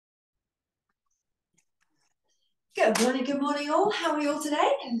Good morning all. How are you all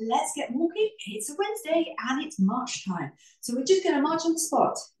today? Let's get walking. It's a Wednesday and it's march time. So we're just going to march on the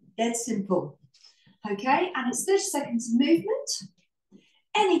spot. Dead simple. Okay, and it's 30 seconds of movement,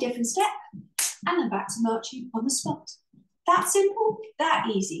 any different step, and then back to marching on the spot. That simple, that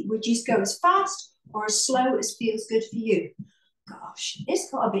easy. We just go as fast or as slow as feels good for you. Gosh,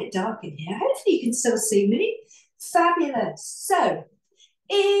 it's got a bit dark in here. Hopefully you can still see me. Fabulous. So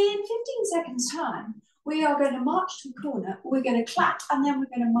in 15 seconds time, we are going to march to the corner, we're going to clap, and then we're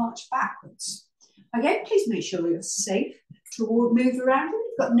going to march backwards. Okay, please make sure you're safe to move around.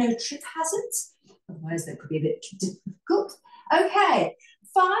 You've got no trip hazards, otherwise that could be a bit difficult. Okay,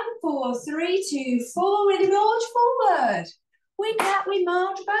 5, 4, 3, 2, forward, march forward. We clap, we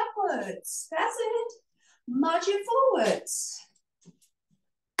march backwards. That's it. March it forwards.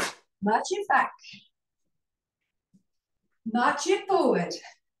 March it back. March it forward.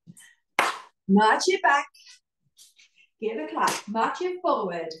 March it back. Give a clap. March it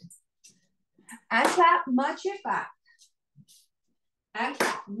forward. And clap. March it back. And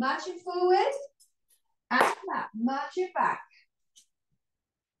clap. March it forward. And clap. March it back.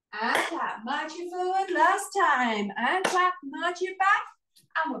 And clap. March it forward. Last time. And clap. March it back.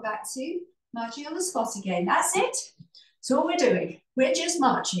 And we're back to marching on the spot again. That's it. That's all we're doing. We're just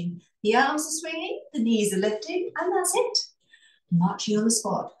marching. The arms are swinging. The knees are lifting. And that's it. Marching on the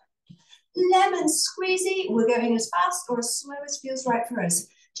spot. Lemon squeezy, we're going as fast or as slow as feels right for us.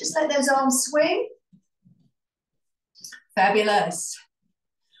 Just let those arms swing. Fabulous.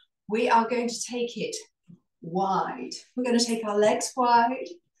 We are going to take it wide. We're going to take our legs wide.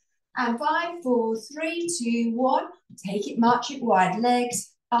 And 5, 4, 3, 2, 1. Take it, march it wide.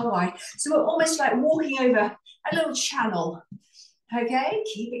 Legs are wide. So we're almost like walking over a little channel. Okay,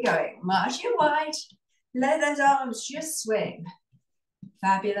 keep it going. March it wide. Let those arms just swing.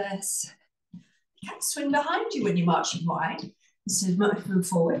 Fabulous. You can swing behind you when you're marching wide instead of moving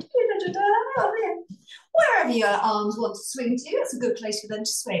forward. Wherever your arms want to swing to, that's a good place for them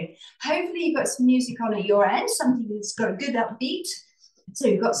to swing. Hopefully you've got some music on at your end, something that's got a good upbeat. So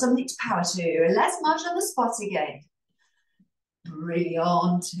you've got something to power to. And let's march on the spot again.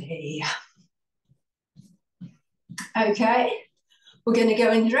 Brilliant. Okay, we're going to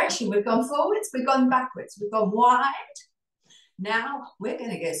go in the direction. We've gone forwards, we've gone backwards, we've gone wide. Now we're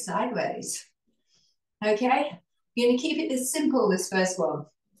going to go sideways. Okay, we're going to keep it as simple, this first one.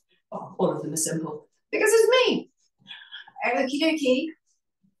 Oh, all of them are simple because it's me. Okie dokie.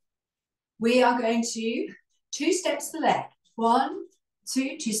 We are going to 2 steps to the left. 1,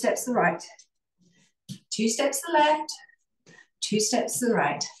 2, 2 steps to the right. 2 steps to the left. 2 steps to the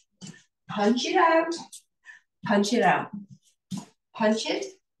right. Punch it out. Punch it out. Punch it.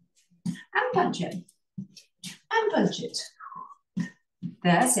 And punch it. And punch it.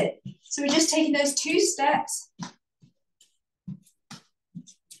 That's it. So we're just taking those 2 steps.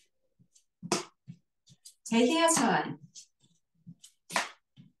 Taking our time.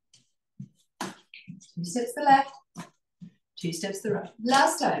 2 steps to the left. 2 steps to the right.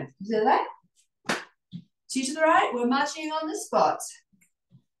 Last time. To the left. 2 to the right. We're marching on the spot.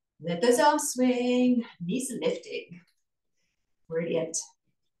 Let those arms swing. Knees are lifting. Brilliant.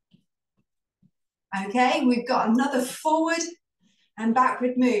 Okay, we've got another forward and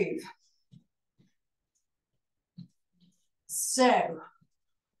backward move. So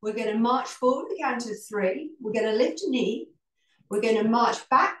we're going to march forward the count of 3. We're going to lift a knee. We're going to march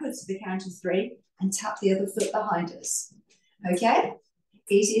backwards to the count of 3 and tap the other foot behind us. Okay?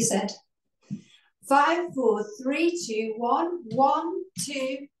 Easier said. 5, 4, 3, 2, 1. 1,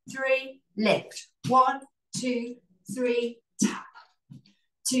 2, 3, lift. 1, 2, 3, tap.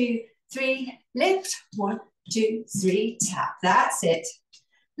 2, 3, lift. 1, 2, 3, tap. That's it.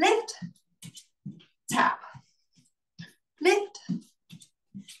 Lift, tap. Lift,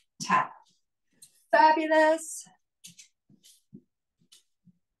 tap. Fabulous.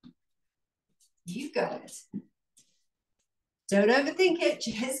 You've got it. Don't overthink it.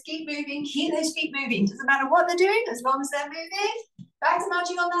 Just keep moving. Keep those feet moving. Doesn't matter what they're doing, as long as they're moving. Back to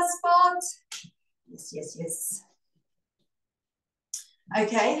marching on that spot. Yes, yes, yes.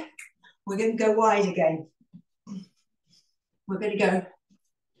 Okay, we're going to go wide again. We're going to go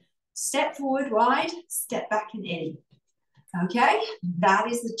step forward wide, step back and in. Okay,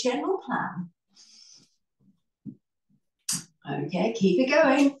 that is the general plan. Okay, keep it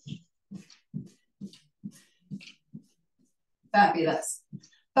going. Fabulous.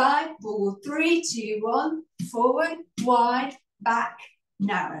 5, 4, 3, 2, 1. Forward, wide, back,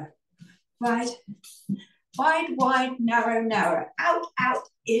 narrow. Wide, wide, wide, narrow, narrow. Out, out,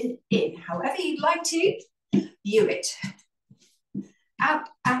 in, in. However you'd like to view it. Out,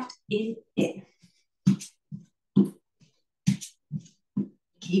 out, in, in.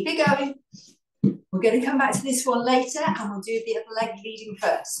 Keep it going. We're going to come back to this one later and we'll do the other leg leading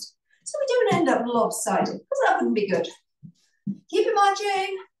first. So we don't end up lopsided, because that wouldn't be good. Keep it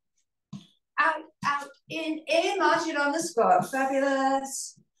marching. Out, out, in, marching on the spot.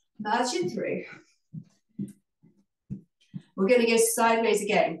 Fabulous. Marching through. We're going to go sideways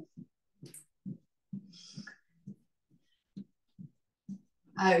again.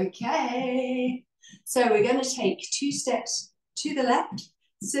 Okay. So we're going to take 2 steps to the left,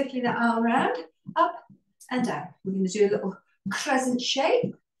 circling the arm around, up and down. We're going to do a little crescent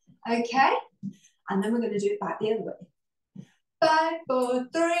shape. Okay. And then we're going to do it back the other way. 5, 4,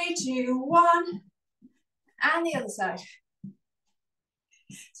 3, 2, 1. And the other side.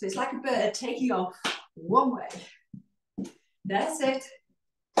 So it's like a bird taking off one way. That's it.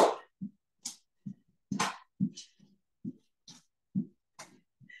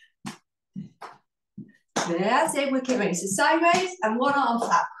 That's it, we're coming. So sideways and one arm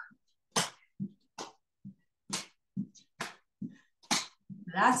flap.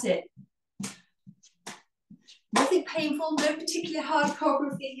 That's it. Nothing painful, no particular hard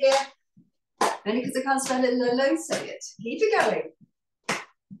choreography here. Only because I can't spell it alone, say it. Keep it going.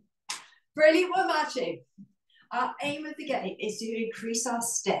 Brilliant, we're marching. Our aim of the game is to increase our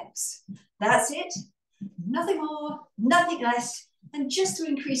steps. That's it. Nothing more, nothing less, and just to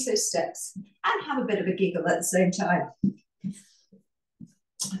increase those steps and have a bit of a giggle at the same time.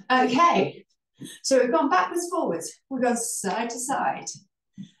 Okay, so we've gone backwards, forwards. We've gone side to side,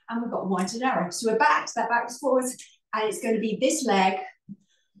 and we've got wide and narrow. So we're back to that backwards, forwards, and it's going to be this leg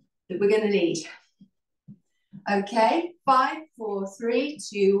that we're going to lead. Okay, 5, 4, 3,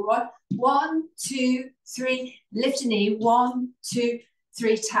 2, 1. 1, 2, 3, lift a knee. 1, 2,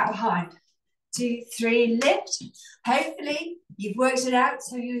 3, tap behind. 2, 3, lift. Hopefully you've worked it out,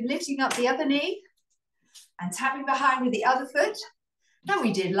 so you're lifting up the other knee and tapping behind with the other foot. And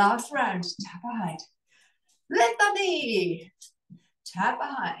we did last round, tap behind. Lift the knee, tap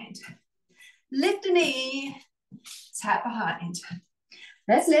behind. Lift the knee, tap behind.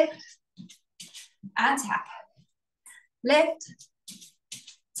 Let's lift and tap. Lift,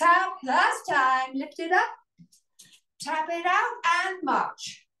 tap, last time, lift it up, tap it out and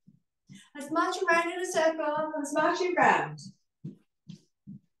march. Let's march around in a circle, let's march it round.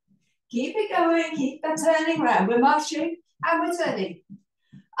 Keep it going, keep that turning round. We're marching and we're turning.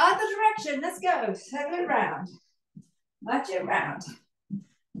 Other direction, let's go, circle it round. March it round.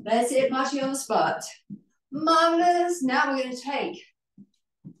 That's it, marching on the spot. Marvelous, now we're going to take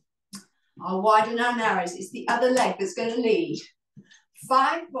our wide and our narrows. It's the other leg that's going to lead.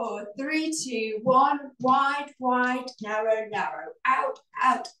 5, 4, 3, 2, 1. Wide, wide, narrow, narrow. Out,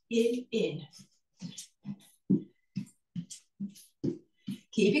 out, in.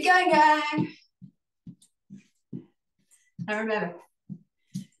 Keep it going, gang. And remember,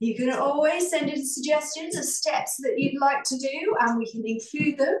 you can always send in suggestions of steps that you'd like to do, and we can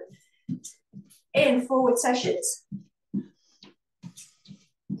include them in forward sessions.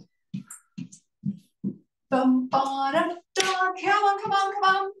 Bum, ba, da, da. Come on, come on, come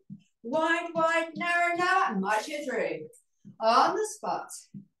on. Wide, wide, narrow, narrow, and march it through. On the spot.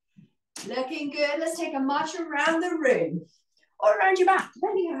 Looking good. Let's take a march around the room. Or around your back,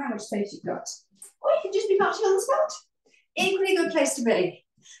 depending on how much space you've got. Or you can just be marching on the spot. Equally good place to be.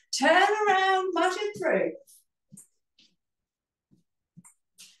 Turn around, march it through.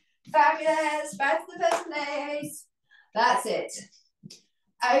 Fabulous. Back to the first place. That's it.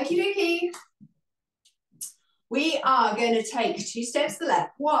 Okie dokie. We are going to take 2 steps to the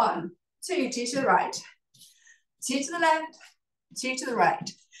left. 1, 2, 2 to the right. 2 to the left, 2 to the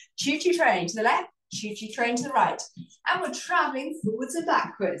right. Choo-choo train to the left, choo-choo train to the right. And we're traveling forwards and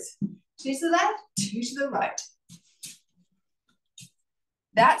backwards. 2 to the left, 2 to the right.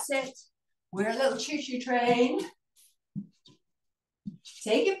 That's it. We're a little choo-choo train.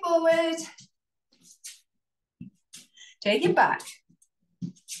 Take it forward. Take it back.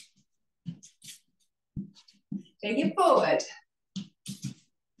 Take it forward.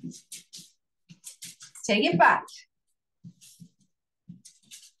 Take it back.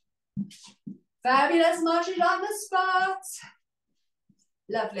 Fabulous, marching on the spot.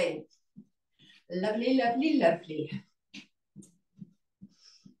 Lovely. Lovely, lovely, lovely.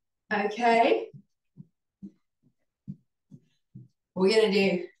 Okay. We're going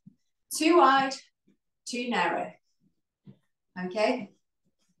to do 2 wide, 2 narrow. Okay.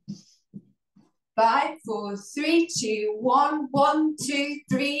 5, 4, 3, 2, 1, 1, 2,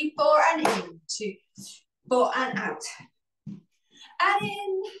 3, 4, and in. 2, 4, and out. And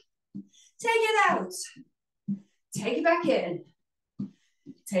in. Take it out. Take it back in.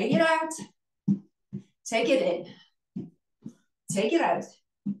 Take it out. Take it in. Take it out.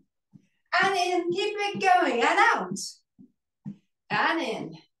 and in, keep it going, and out, and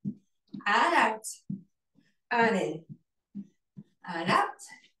in, and out, and in, and out.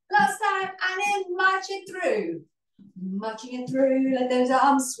 Last time, and in, march it through. Marching it through, let those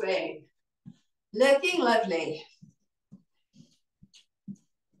arms swing. Looking lovely.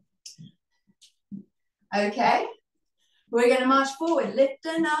 Okay, we're going to march forward. Lift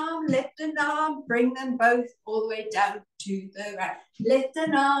an arm, bring them both all the way down to the ground. Lift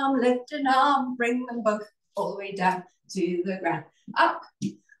an arm, bring them both all the way down to the ground. Up,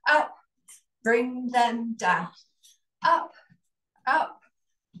 up, bring them down. Up, up,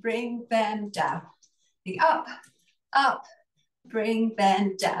 bring them down. Up, up, bring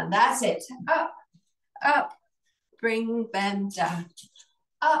them down. That's it. Up, up, bring them down.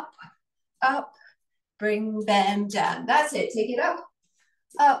 Up, up, bring them down. That's it. Take it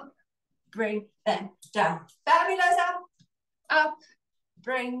up, bring them down. Fabulous. Up,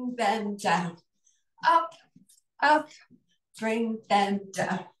 bring them down. Up, bring them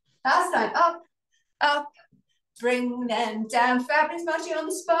down. Last time. Up, bring them down. Fabulous. Marching on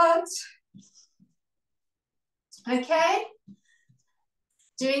the spot. Okay.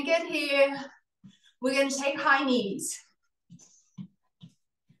 Doing good here. We're going to take high knees.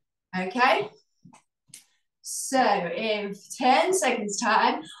 Okay. So in 10 seconds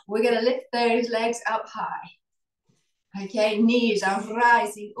time, we're going to lift those legs up high. Okay, knees are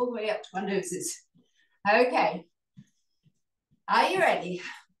rising all the way up to our noses. Okay. Are you ready?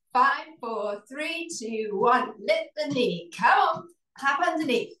 5, 4, 3, 2, 1. Lift the knee. Come on. Clap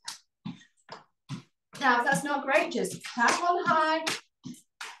underneath. Now, if that's not great, just clap on high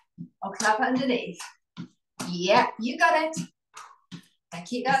or clap underneath. Yeah, you got it. Now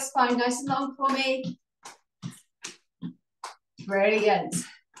keep that spine nice and long for me. Brilliant.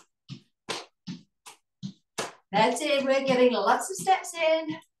 That's it. We're getting lots of steps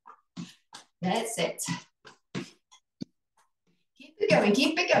in. That's it. Keep it going.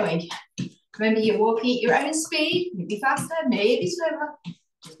 Keep it going. Remember, you're walking at your own speed. Maybe faster, maybe slower.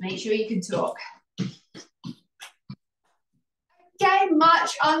 Just make sure you can talk. Okay,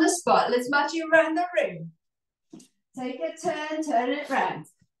 march on the spot. Let's march you around the room. Take a turn, turn it round.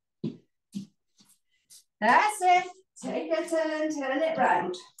 That's it. Take a turn, turn it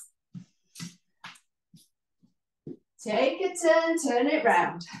round. Take a turn, turn it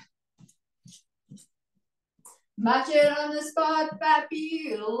round. March it on the spot,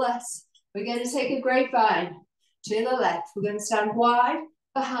 fabulous. We're going to take a grapevine to the left. We're going to stand wide,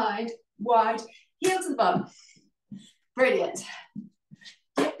 behind, wide, heel to the bum. Brilliant.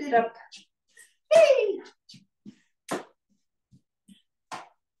 Lift it up. Hey.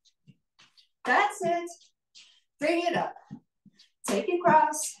 That's it. Bring it up. Take it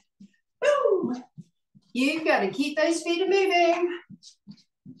across. Boom. You've got to keep those feet moving.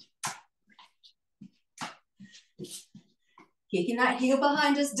 Kicking that heel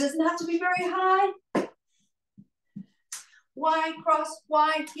behind us doesn't have to be very high. Wide cross,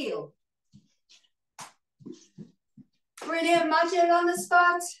 wide heel. Brilliant, march it on the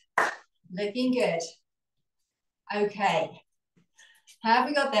spot. Looking good. Okay. How have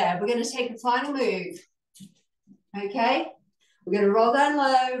we got there? We're going to take a final move. Okay. We're going to roll down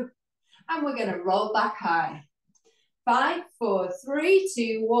low and we're going to roll back high. 5, 4, 3,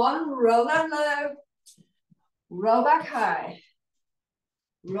 2, 1. Roll down low. Roll back high.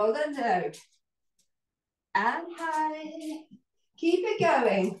 Roll down low. And high. Keep it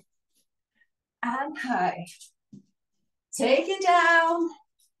going. And high. Take it down.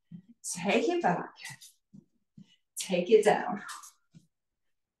 Take it back. Take it down.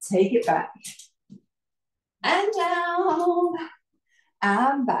 Take it back. And down.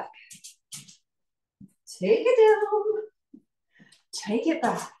 And back. Take it down. Take it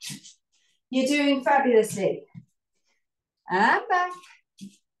back. You're doing fabulously. And back.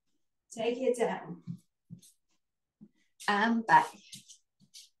 Take it down. And back.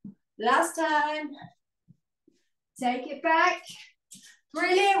 Last time. Take it back.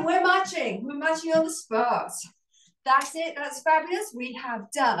 Brilliant. We're marching. We're marching on the spot. That's it. That's fabulous. We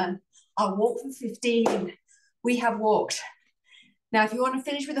have done our walk for 15. We have walked. Now, if you want to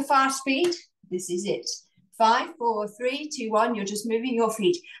finish with a fast speed, this is it. 5, 4, 3, 2, 1. You're just moving your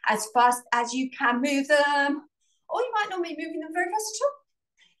feet as fast as you can move them. Or you might not be moving them very fast at all.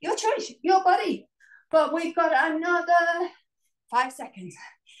 Your choice, your body. But we've got another 5 seconds.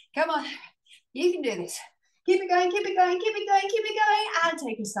 Come on. You can do this. Keep it going, keep it going, keep it going, keep it going. And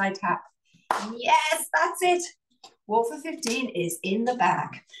take a side tap. Yes, that's it. Walk for 15 is in the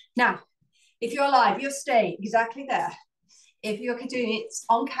bag. Now, if you're live, you'll stay exactly there. If you're doing it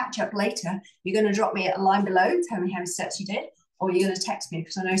on catch up later, you're going to drop me a line below, tell me how many steps you did, or you're going to text me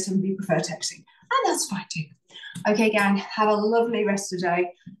because I know some of you prefer texting, and that's fine too. Okay, gang, have a lovely rest of the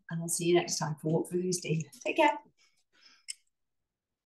day, and I'll see you next time for Walk Through Steve. Take care.